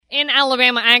In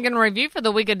Alabama Ag in Review for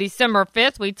the week of December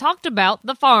 5th, we talked about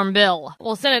the Farm Bill.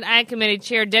 Well, Senate Ag Committee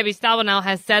Chair Debbie Stabenow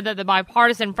has said that the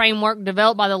bipartisan framework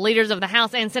developed by the leaders of the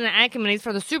House and Senate Ag Committees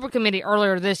for the Super Committee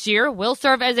earlier this year will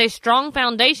serve as a strong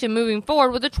foundation moving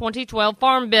forward with the 2012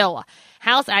 Farm Bill.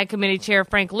 House Ag Committee Chair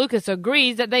Frank Lucas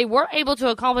agrees that they were able to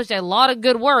accomplish a lot of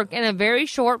good work in a very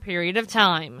short period of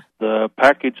time. The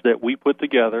package that we put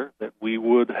together that we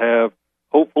would have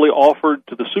hopefully offered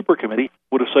to the Super Committee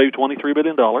would have saved $23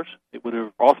 billion. It would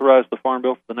have authorized the Farm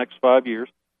Bill for the next 5 years.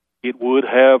 It would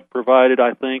have provided,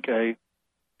 I think, a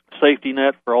safety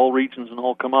net for all regions and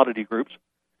all commodity groups.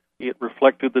 It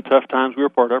reflected the tough times we were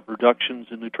part of, reductions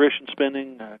in nutrition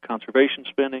spending, conservation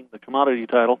spending, the commodity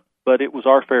title, but it was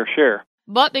our fair share.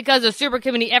 But because the Super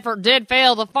Committee effort did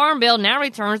fail, the Farm Bill now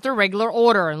returns to regular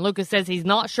order, and Lucas says he's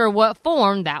not sure what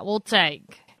form that will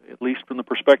take. At least from the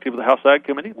perspective of the House Ag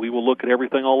Committee, we will look at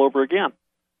everything all over again.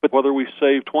 But whether we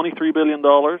save $23 billion,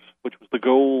 which was the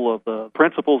goal of the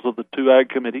principles of the two Ag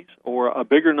Committees, or a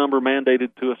bigger number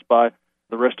mandated to us by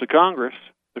the rest of Congress,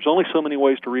 there's only so many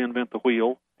ways to reinvent the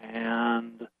wheel,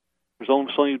 and there's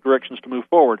only so many directions to move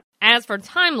forward. As for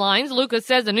timelines, Lucas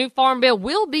says the new Farm Bill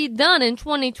will be done in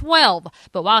 2012.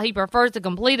 But while he prefers to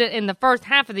complete it in the first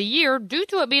half of the year, due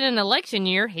to it being an election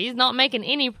year, he's not making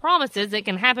any promises it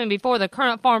can happen before the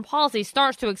current farm policy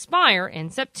starts to expire in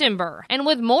September. And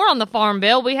with more on the Farm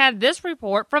Bill, we had this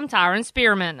report from Tyron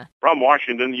Spearman. From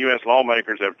Washington, U.S.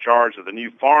 lawmakers have charged that the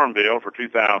new Farm Bill for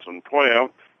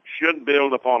 2012 should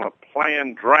build upon a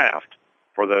planned draft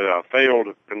for the failed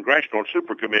Congressional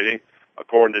Super Committee.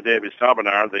 According to Debbie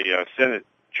Stabenow, the Senate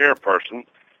chairperson,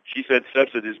 she said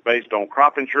subsidies based on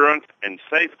crop insurance and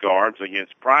safeguards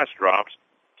against price drops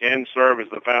can serve as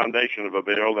the foundation of a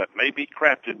bill that may be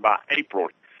crafted by April.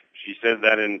 She said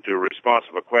that in response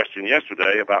to a question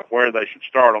yesterday about where they should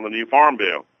start on the new Farm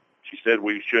Bill. She said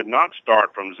we should not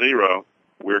start from zero.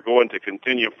 We're going to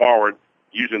continue forward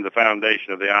using the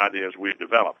foundation of the ideas we've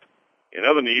developed. In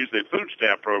other news, the food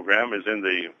stamp program is in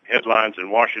the headlines in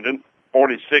Washington.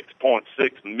 46.6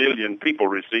 million people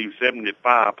receive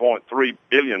 $75.3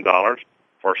 billion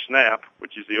for SNAP,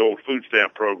 which is the old food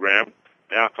stamp program,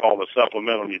 now called the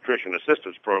Supplemental Nutrition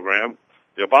Assistance Program.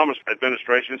 The Obama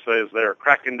administration says they're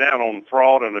cracking down on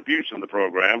fraud and abuse in the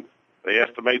program. They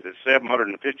estimate that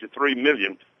 $753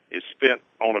 million is spent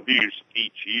on abuse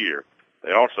each year.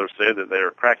 They also said that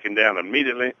they're cracking down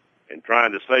immediately and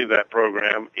trying to save that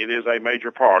program. It is a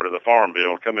major part of the Farm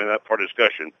Bill coming up for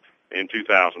discussion in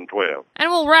 2012. And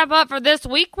we'll wrap up for this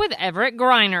week with Everett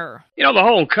Griner. You know, the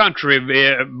whole country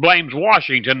blames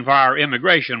Washington for our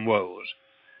immigration woes.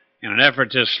 In an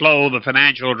effort to slow the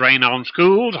financial drain on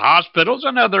schools, hospitals,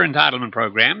 and other entitlement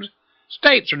programs,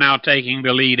 states are now taking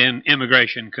the lead in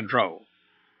immigration control.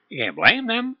 You can't blame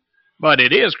them, but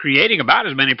it is creating about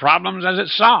as many problems as it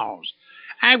solves.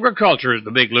 Agriculture is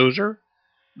the big loser.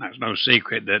 There's no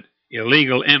secret that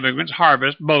illegal immigrants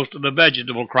harvest most of the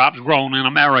vegetable crops grown in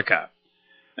America.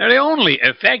 They're the only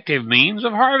effective means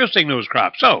of harvesting those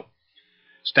crops. So,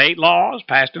 state laws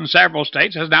passed in several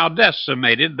states has now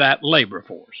decimated that labor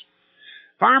force.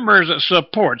 Farmers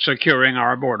support securing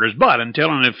our borders, but until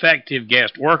an effective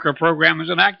guest worker program is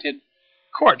enacted,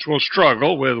 courts will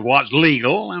struggle with what's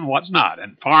legal and what's not,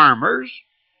 and farmers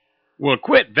will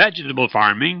quit vegetable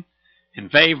farming in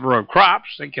favor of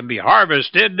crops that can be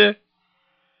harvested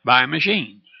by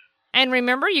machines. And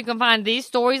remember, you can find these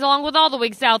stories along with all the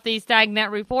week's Southeast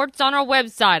AgNet reports on our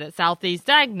website at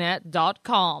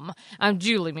southeastagnet.com. I'm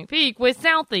Julie McPeak with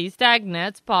Southeast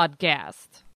AgNet's podcast.